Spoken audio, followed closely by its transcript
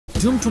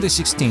Doom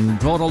 2016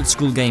 brought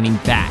old-school gaming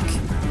back.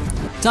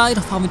 Tired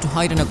of having to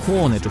hide in a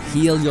corner to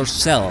heal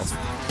yourself,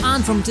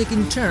 and from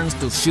taking turns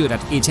to shoot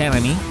at each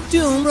enemy,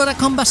 Doom brought a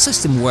combat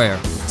system where,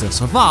 to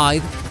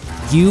survive,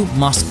 you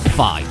must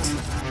fight.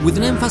 With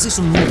an emphasis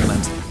on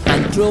movement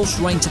and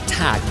close-range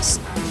attacks,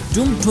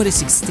 Doom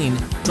 2016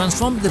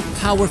 transformed the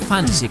power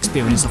fantasy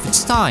experience of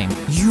its time.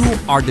 You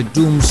are the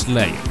Doom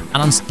Slayer,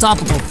 an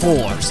unstoppable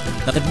force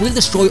that will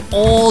destroy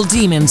all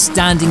demons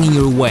standing in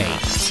your way.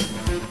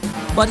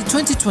 But in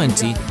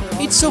 2020,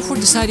 id Software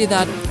decided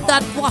that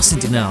that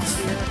wasn't enough.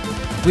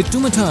 With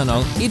Doom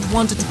Eternal, it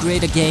wanted to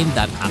create a game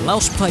that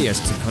allows players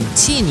to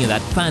continue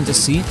that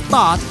fantasy,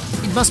 but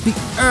it must be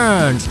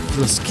earned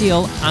through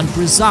skill and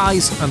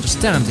precise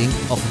understanding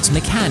of its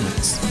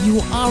mechanics.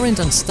 You aren't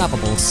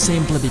unstoppable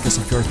simply because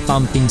of your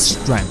thumping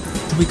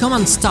strength. To become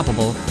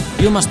unstoppable,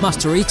 you must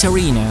master each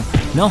arena,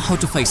 know how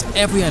to face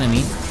every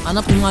enemy, and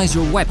optimize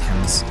your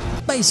weapons.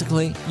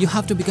 Basically, you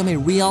have to become a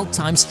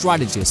real-time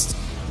strategist.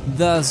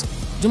 Thus,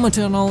 Doom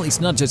Eternal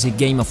is not just a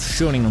game of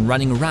shooting and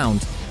running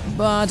around,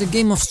 but a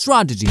game of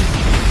strategy.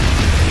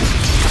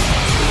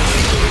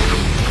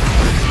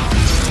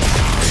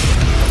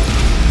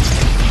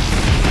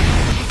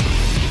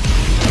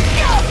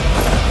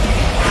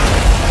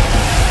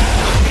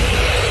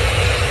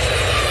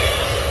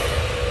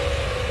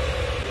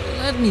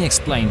 Let me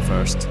explain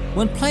first.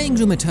 When playing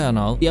Doom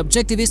Eternal, the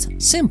objective is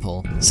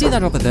simple. See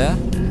that over there?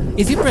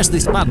 If you press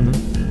this button,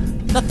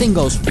 that thing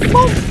goes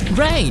boom!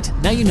 Great!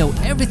 Now you know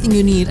everything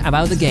you need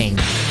about the game.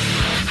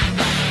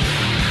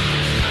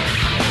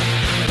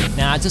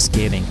 Nah, just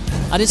kidding.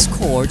 At its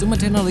core, Doom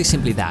Eternal is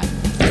simply that,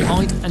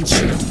 point and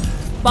shoot.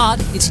 But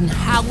it's in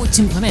how it's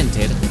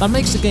implemented that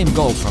makes the game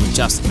go from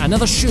just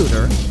another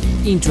shooter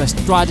into a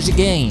strategy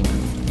game.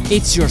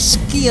 It's your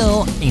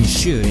skill in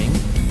shooting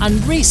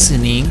and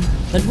reasoning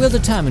that will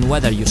determine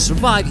whether you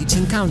survive each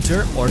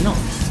encounter or not.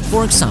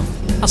 For example,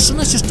 as soon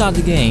as you start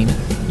the game,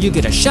 you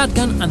get a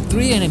shotgun and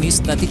 3 enemies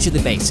that teach you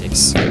the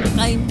basics.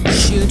 Aim,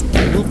 shoot,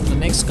 move to the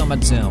next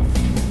combat zone.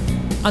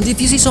 And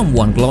if you see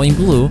someone glowing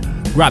blue,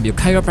 grab your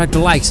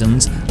chiropractor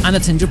license and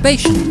attend your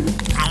patient.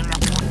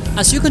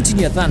 As you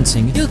continue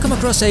advancing, you'll come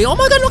across a "oh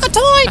my god, look, a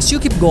toy!" As you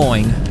keep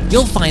going,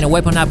 you'll find a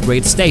weapon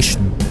upgrade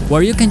station,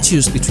 where you can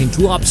choose between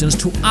 2 options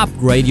to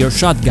upgrade your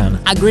shotgun.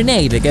 A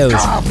grenade that goes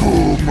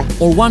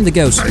kaboom! Or one that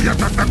goes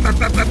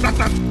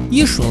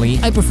Usually,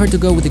 I prefer to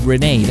go with a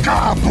grenade.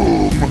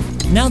 Kaboom!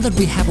 Now that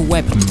we have a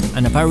weapon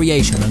and a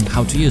variation on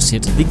how to use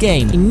it, the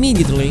game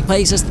immediately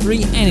places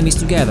 3 enemies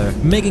together,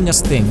 making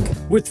us think.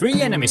 With 3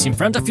 enemies in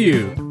front of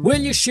you, will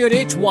you shoot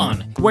each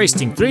one,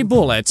 wasting 3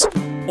 bullets?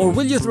 Or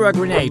will you throw a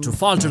grenade to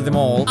falter them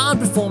all and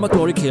perform a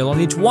glory kill on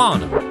each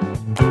one?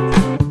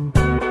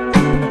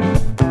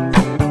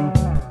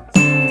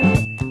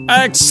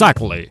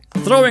 Exactly!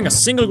 Throwing a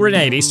single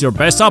grenade is your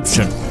best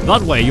option.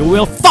 That way you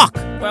will fuck!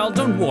 Well,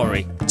 don't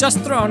worry. Just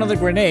throw another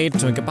grenade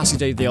to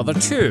incapacitate the other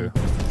 2.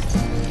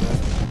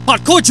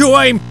 But could you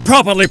aim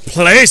properly,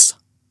 please?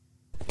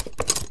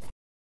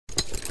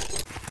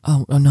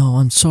 Oh no,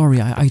 I'm sorry.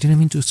 I didn't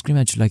mean to scream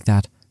at you like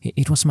that.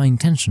 It was my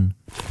intention.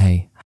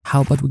 Hey,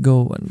 how about we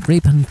go and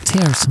rape and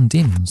tear some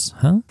demons,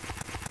 huh?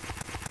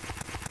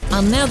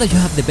 And now that you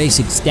have the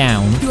basics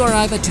down, you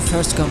arrive at your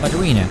first combat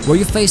arena, where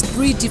you face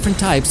 3 different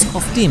types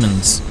of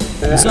demons: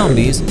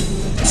 zombies,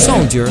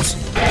 soldiers,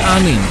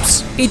 and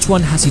imps. Each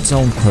one has its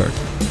own quirk.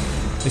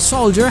 The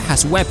soldier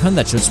has a weapon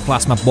that shoots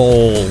plasma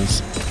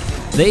balls.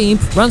 The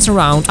imp runs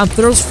around and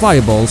throws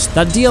fireballs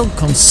that deal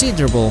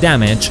considerable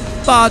damage,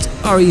 but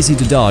are easy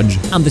to dodge.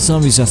 And the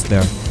zombies just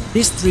there.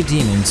 These 3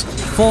 demons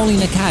fall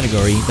in a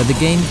category that the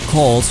game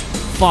calls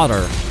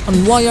fodder.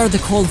 And why are they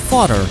called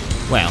fodder?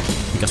 Well,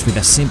 because with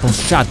a simple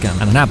shotgun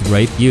and an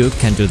upgrade, you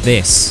can do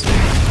this.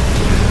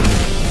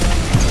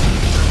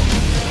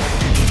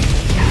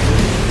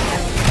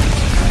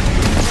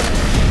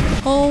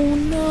 Oh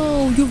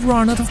no, you've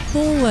run out of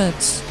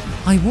bullets.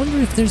 I wonder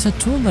if there's a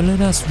tool that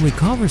let us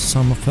recover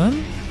some of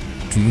them.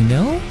 Do you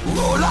know?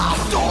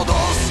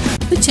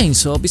 The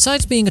chainsaw,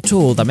 besides being a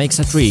tool that makes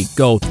a tree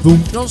go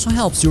boom, it also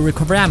helps you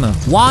recover ammo.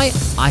 Why?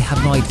 I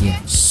have no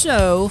idea.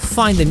 So,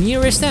 find the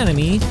nearest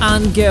enemy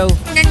and go.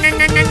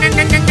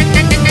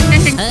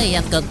 Hey,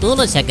 I've got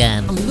bullets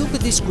again. And look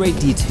at this great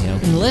detail.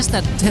 In less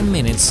than 10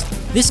 minutes,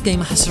 this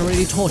game has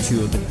already taught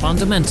you the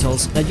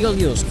fundamentals that you'll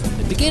use from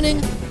the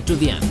beginning to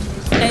the end.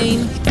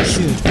 Aim,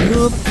 shoot,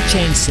 move,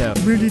 chainsaw.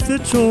 Really,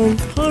 that's all?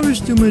 How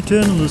is Doom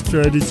Eternal a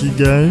strategy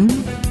game?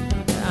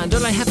 And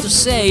all I have to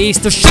say is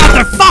to shut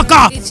the fuck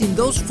up! It's in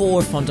those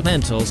 4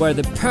 fundamentals where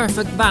the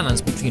perfect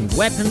balance between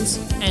weapons,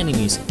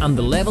 enemies, and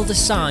the level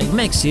design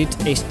makes it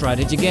a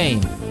strategy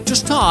game. To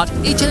start,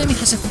 each enemy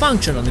has a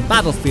function on the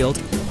battlefield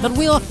that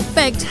will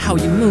affect how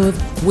you move,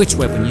 which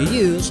weapon you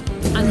use,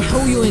 and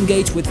how you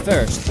engage with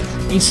first.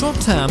 In short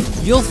term,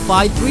 you'll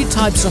fight 3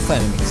 types of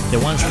enemies, the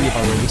ones we've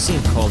already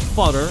seen called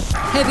fodder,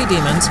 heavy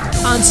demons,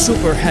 and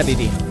super heavy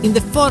demons. In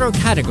the fodder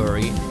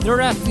category,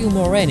 there are a few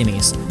more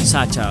enemies,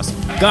 such as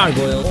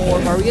gargoyle or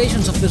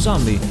variations of the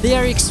zombie. They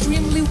are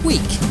extremely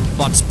weak,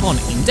 but spawn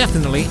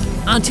indefinitely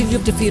until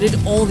you've defeated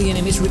all the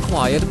enemies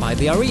required by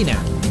the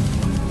arena.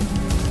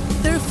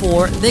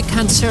 Therefore, they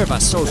can serve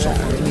as source of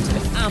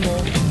limited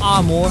ammo,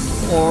 armor,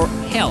 or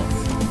health.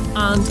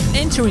 And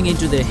entering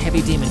into the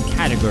heavy demon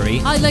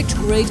category, I like to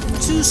create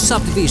 2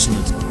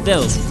 subdivisions,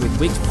 those with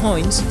weak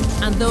points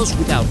and those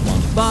without one.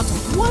 But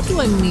what do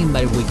I mean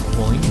by weak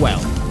point?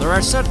 Well, there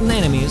are certain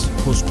enemies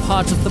whose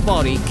parts of the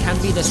body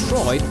can be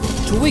destroyed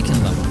to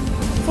weaken them.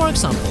 For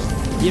example,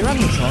 the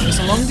Arachnotron is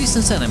a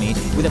long-distance enemy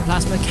with a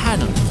plasma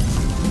cannon.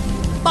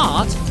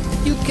 But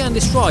you can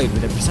destroy it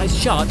with a precise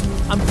shot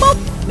and pop!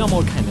 No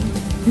more cannon.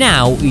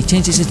 Now it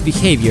changes its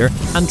behavior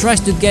and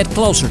tries to get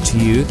closer to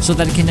you so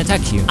that it can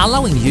attack you,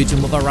 allowing you to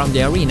move around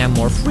the arena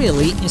more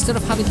freely instead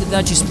of having to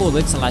dodge its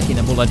bullets like in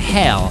a bullet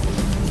hell.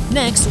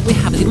 Next, we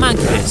have the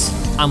Manquis,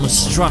 a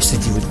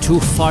monstrosity with 2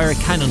 fire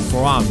cannon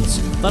for arms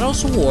that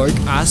also work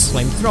as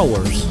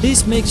flamethrowers.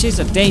 This makes it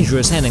a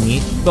dangerous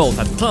enemy both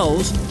at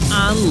close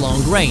and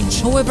long range.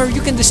 However,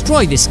 you can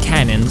destroy these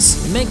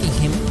cannons, making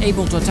him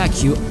able to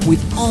attack you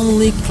with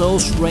only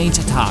close range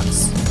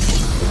attacks.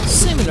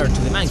 Similar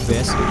to the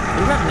Manquis,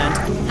 the Revenant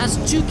has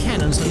 2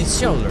 cannons on its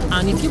shoulder,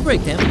 and if you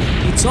break them,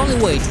 its only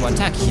way to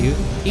attack you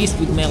is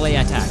with melee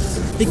attacks.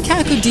 The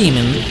Kaku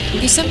Demon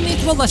is a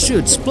meatball that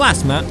shoots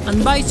plasma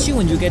and bites you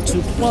when you get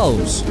too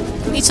close.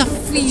 It's a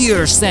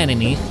fierce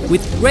enemy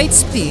with great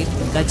speed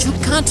that you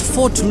can't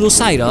afford to lose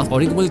sight of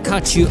or it will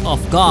catch you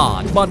off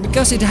guard. But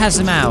because it has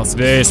a mouth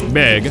this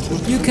big,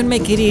 you can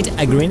make it eat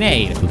a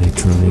grenade,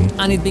 literally,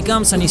 and it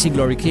becomes an easy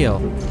glory kill.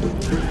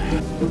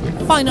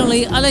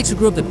 Finally, I like to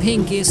group the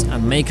Pinkies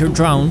and Maker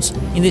Drones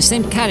in the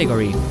same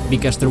category,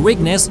 because their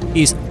weakness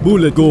is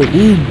bullet go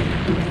boom.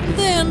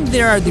 Then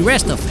there are the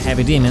rest of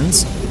heavy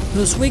demons,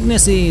 whose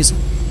weakness is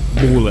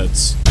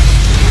bullets.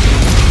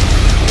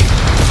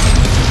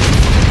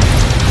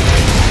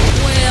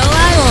 Well,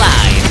 I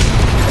lied.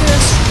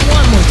 There's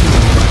one more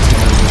demon.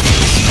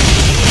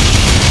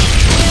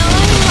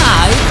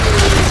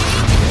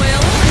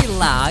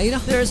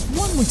 There's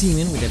one more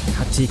demon with a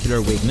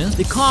particular weakness.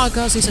 The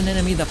Carcass is an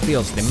enemy that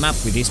fills the map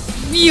with these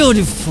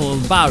beautiful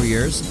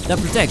barriers that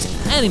protect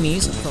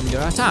enemies from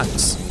their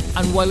attacks.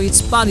 And while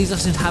its body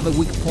doesn't have a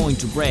weak point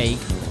to break,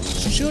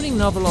 shooting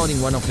and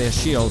overloading one of their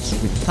shields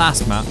with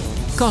plasma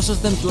causes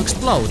them to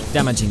explode,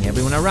 damaging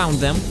everyone around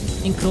them,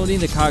 including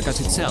the Carcass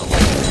itself.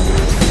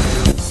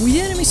 With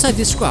the enemies I've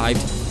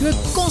described, you are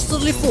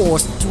constantly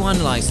forced to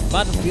analyze the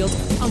battlefield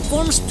and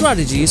form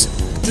strategies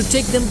to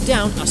take them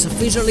down as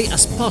efficiently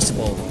as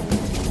possible.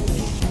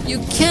 You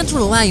can't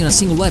rely on a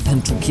single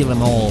weapon to kill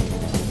them all.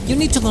 You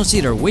need to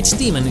consider which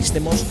demon is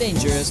the most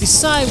dangerous,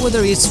 decide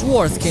whether it's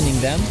worth killing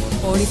them,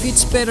 or if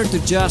it's better to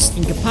just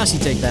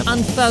incapacitate them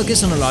and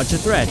focus on a larger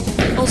threat.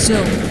 Also,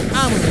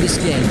 ammo in this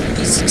game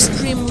is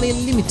extremely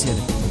limited,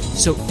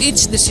 so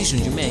each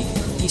decision you make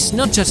is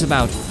not just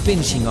about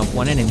finishing off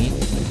one enemy,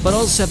 but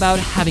also about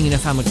having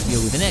enough ammo to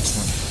deal with the next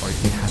one, or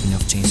if you have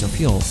enough chains of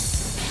fuel.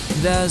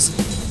 Thus,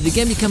 the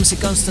game becomes a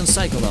constant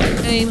cycle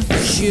of aim,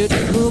 shoot,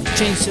 move,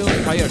 chainsaw,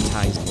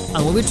 prioritize.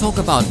 And when we talk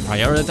about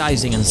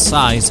prioritizing and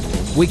size,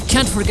 we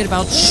can't forget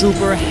about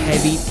super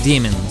heavy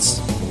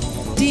demons.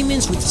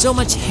 Demons with so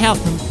much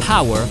health and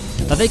power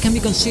that they can be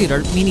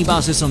considered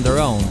mini-bosses on their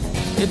own.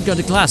 You've got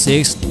the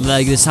classics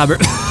like the Saber...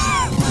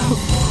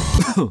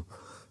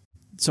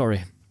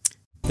 Sorry.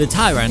 The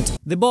Tyrant,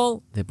 the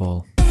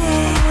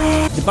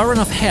Baron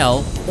of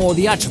Hell, or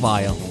the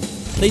Archvile.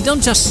 They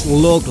don't just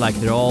look like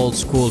their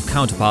old-school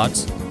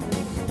counterparts,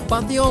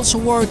 but they also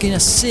work in a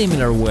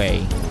similar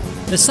way.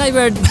 The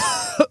Cyber...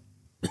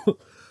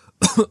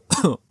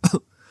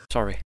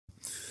 Sorry.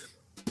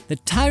 The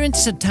Tyrant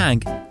is a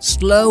tank,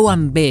 slow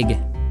and big,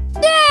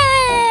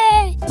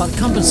 but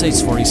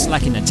compensates for its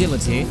lacking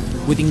agility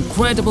with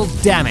incredible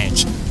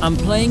damage and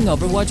playing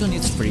Overwatch on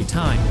its free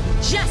time.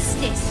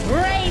 Justice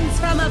reigns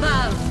from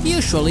above!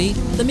 Usually,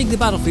 they make the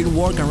battlefield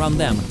work around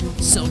them,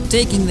 so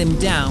taking them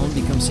down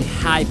becomes a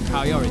high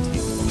priority.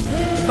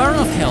 The Baron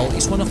of Hell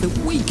is one of the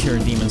weaker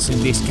demons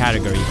in this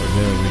category,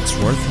 although it's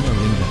worth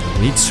noting that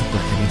the weak super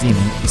heavy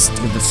demon is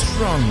still the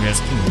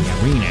strongest in the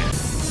arena.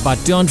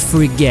 But don't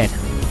forget,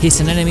 he's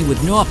an enemy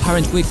with no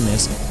apparent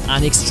weakness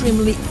and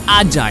extremely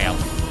agile.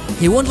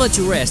 He won't let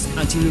you rest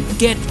until you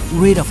get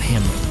rid of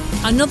him.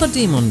 Another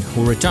demon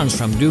who returns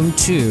from Doom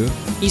 2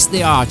 is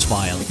the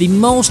Archvile, the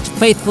most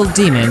faithful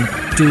demon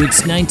to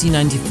its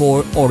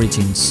 1994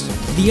 origins.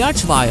 The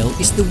Archvile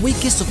is the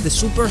weakest of the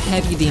super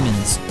heavy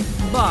demons,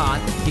 but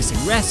he's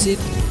aggressive,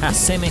 has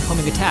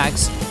semi-homing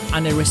attacks,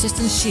 and a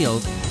resistant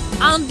shield,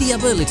 and the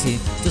ability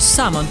to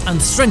summon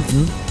and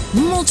strengthen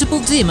multiple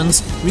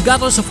demons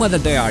regardless of whether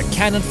they are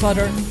cannon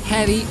fodder,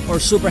 heavy or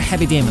super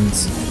heavy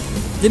demons.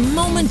 The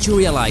moment you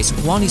realize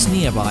one is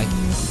nearby,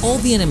 all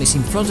the enemies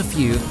in front of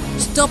you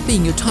stop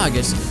being your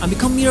targets and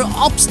become mere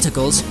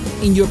obstacles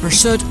in your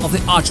pursuit of the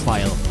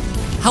archvile.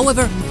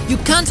 However, you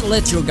can't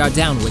let your guard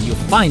down when you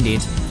find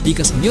it,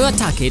 because when you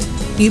attack it,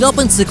 it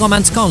opens the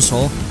commands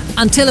console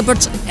and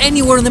teleports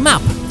anywhere on the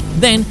map.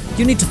 Then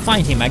you need to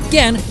find him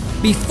again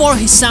before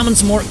he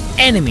summons more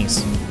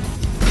enemies.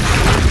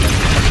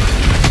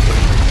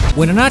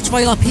 When an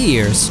archvile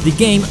appears, the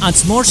game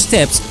adds more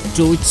steps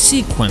to its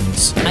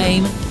sequence: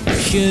 aim,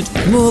 shoot,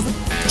 move,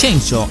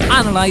 chainsaw,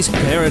 analyze,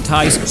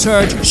 prioritize,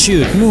 search,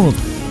 shoot, move.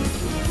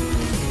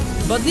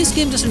 But this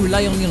game doesn't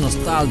rely only on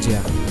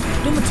nostalgia.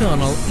 Doom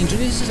Eternal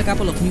introduces a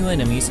couple of new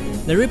enemies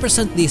that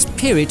represent the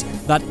spirit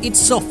that its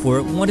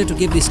software wanted to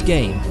give this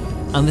game.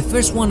 And the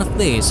first one of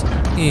these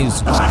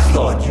is... I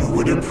thought you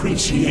would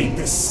appreciate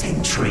the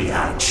sentry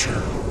I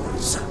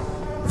chose.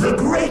 The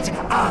great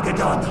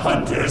Argadon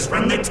hunters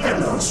from the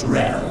Telos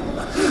realm,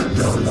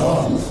 though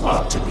long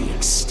thought to be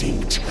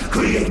extinct,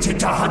 created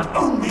to hunt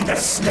only the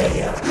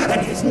Slayer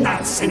and his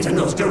Night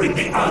Sentinels during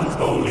the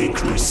Unholy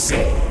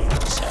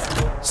Crusades.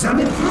 Some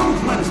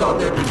improvements on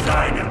their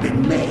design have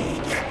been made.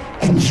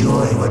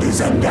 Enjoy what is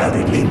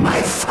undoubtedly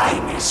my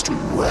finest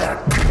work.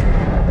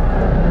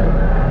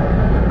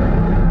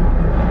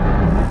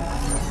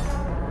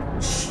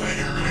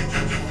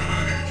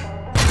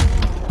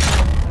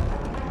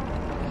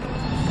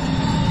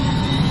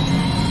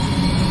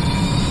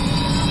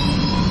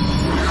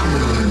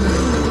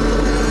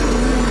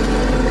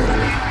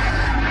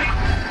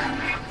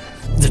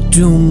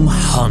 Doom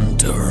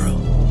Hunter.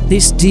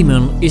 This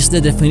demon is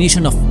the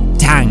definition of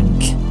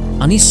tank,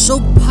 and he's so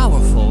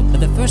powerful that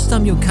the first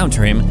time you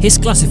encounter him, he's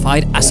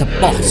classified as a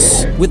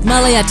boss. With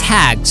melee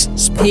attacks,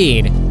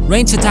 speed,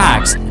 range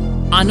attacks,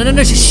 and an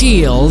energy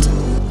shield,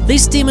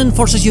 this demon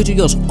forces you to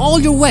use all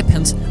your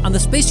weapons and the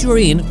space you're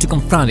in to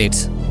confront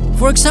it.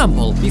 For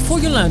example, before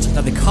you learned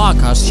that the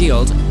hahah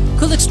shield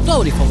could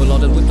explode if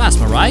overloaded with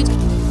plasma, right?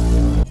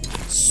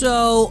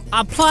 So,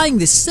 applying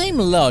the same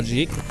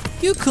logic,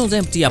 you could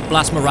empty a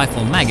plasma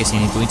rifle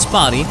magazine into its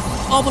body,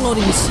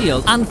 overloading his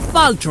shield and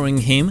faltering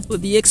him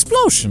with the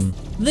explosion.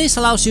 This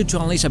allows you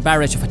to unleash a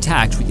barrage of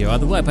attacks with your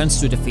other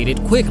weapons to defeat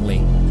it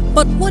quickly.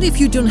 But what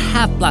if you don't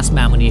have plasma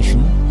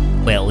ammunition?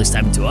 Well, it's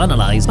time to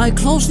analyze. By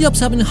closely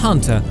observing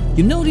Hunter,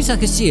 you notice that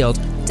his shield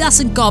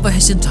doesn't cover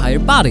his entire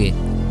body.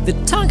 The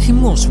tank he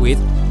moves with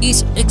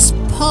is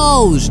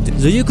exposed,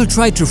 so you could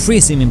try to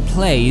freeze him in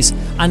place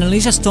and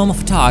unleash a storm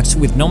of attacks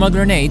with normal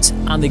grenades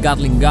and the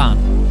Gatling gun.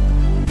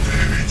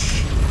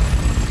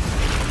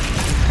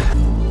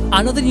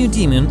 Another new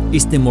demon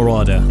is the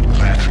Marauder.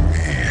 Let me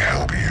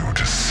help you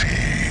to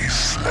see,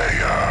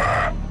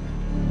 Slayer.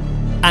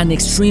 An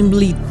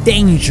extremely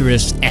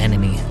dangerous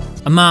enemy.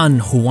 A man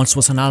who once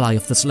was an ally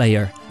of the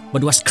Slayer,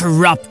 but was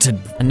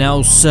corrupted and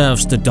now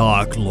serves the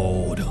Dark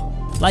Lord.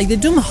 Like the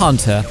Doom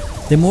Hunter,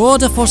 the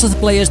Marauder forces the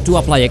players to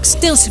apply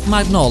extensive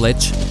map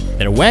knowledge,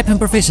 their weapon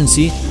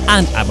proficiency,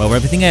 and, above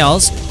everything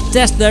else,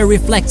 test their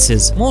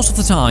reflexes. Most of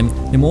the time,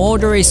 the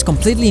Marauder is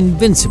completely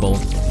invincible.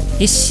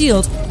 His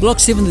shield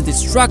blocks even the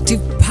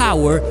destructive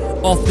power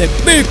of the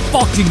big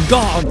fucking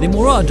gun. The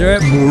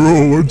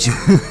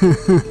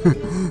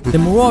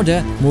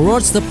Marauder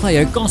marauds the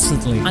player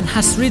constantly and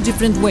has 3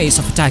 different ways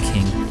of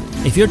attacking.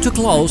 If you're too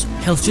close,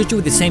 he'll shoot you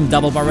with the same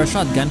double-barrel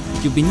shotgun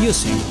you've been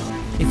using.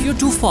 If you're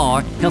too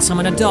far, he'll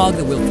summon a dog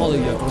that will follow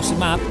you across the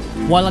map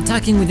while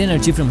attacking with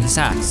energy from his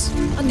axe.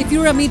 And if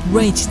you're a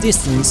mid-range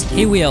distance,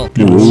 he will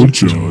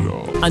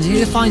until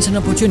he finds an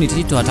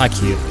opportunity to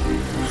attack you.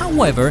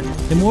 However,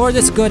 the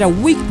Marauder's got a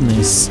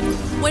weakness.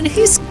 When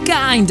he's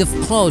kind of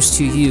close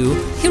to you,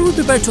 he will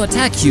prepare to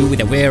attack you with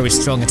a very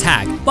strong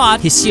attack, but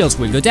his shields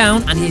will go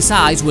down and his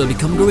eyes will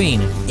become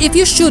green. If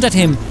you shoot at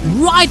him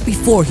right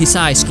before his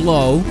eyes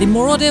glow, the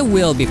Marauder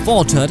will be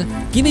faltered,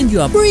 giving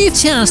you a brief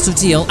chance to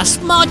deal as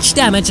much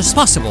damage as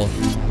possible.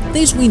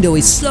 This window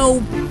is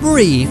so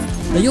brief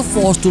that you're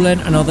forced to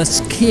learn another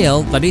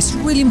skill that is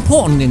really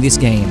important in this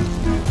game: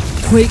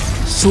 quick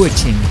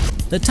switching.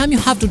 The time you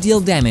have to deal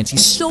damage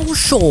is so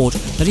short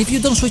that if you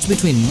don't switch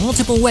between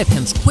multiple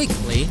weapons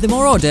quickly, the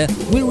Marauder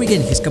will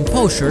regain his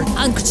composure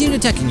and continue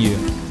attacking you.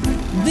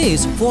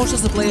 This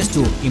forces the players to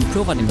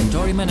improve at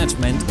inventory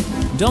management,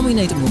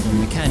 dominate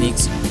movement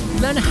mechanics,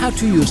 learn how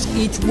to use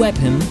each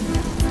weapon,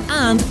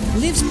 and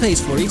leave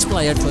space for each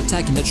player to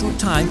attack in a short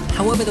time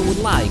however they would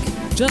like.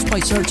 Just by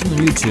searching on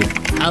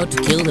YouTube How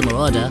to kill the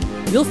Marauder,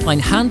 you'll find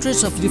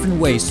hundreds of different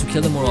ways to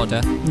kill the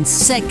Marauder in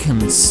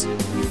seconds.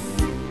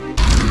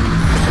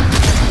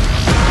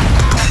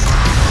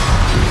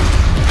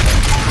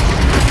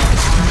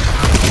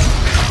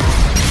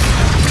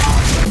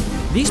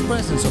 This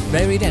presence of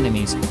varied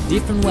enemies,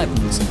 different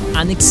weapons,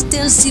 and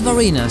extensive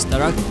arenas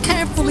that are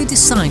carefully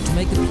designed to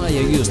make the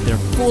player use their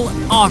full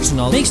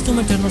arsenal makes Doom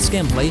Eternal's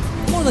gameplay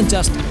more than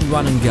just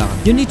run and gun.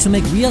 You need to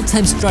make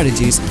real-time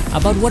strategies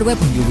about what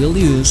weapon you will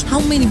use, how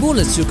many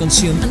bullets you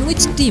consume, and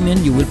which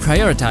demon you will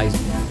prioritize.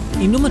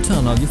 In Doom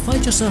Eternal, you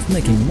find yourself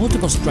making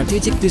multiple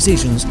strategic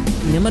decisions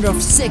in a matter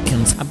of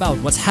seconds about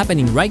what's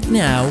happening right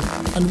now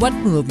and what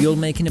move you'll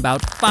make in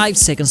about 5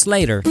 seconds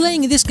later.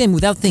 Playing this game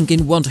without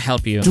thinking won't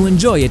help you. To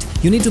enjoy it,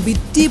 you need to be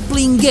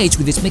deeply engaged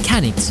with its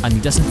mechanics, and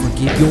it doesn't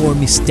forgive your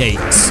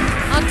mistakes.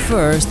 At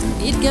first,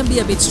 it can be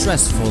a bit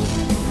stressful,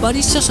 but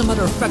it's just a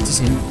matter of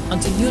practicing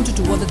until you enter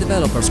to what the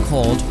developers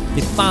called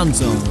the fan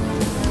zone.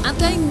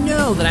 And I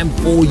know that I'm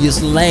 4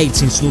 years late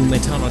since Doom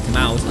Eternal came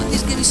out, but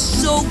this game is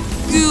so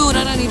good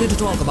and I needed to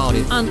talk about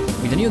it. And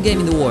with a new game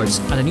in the works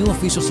and a new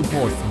official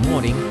support for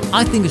modding,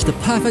 I think it's the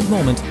perfect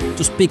moment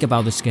to speak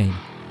about this game.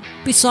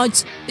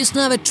 Besides, it's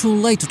never too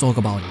late to talk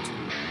about it,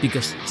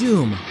 because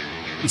Doom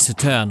is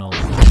eternal.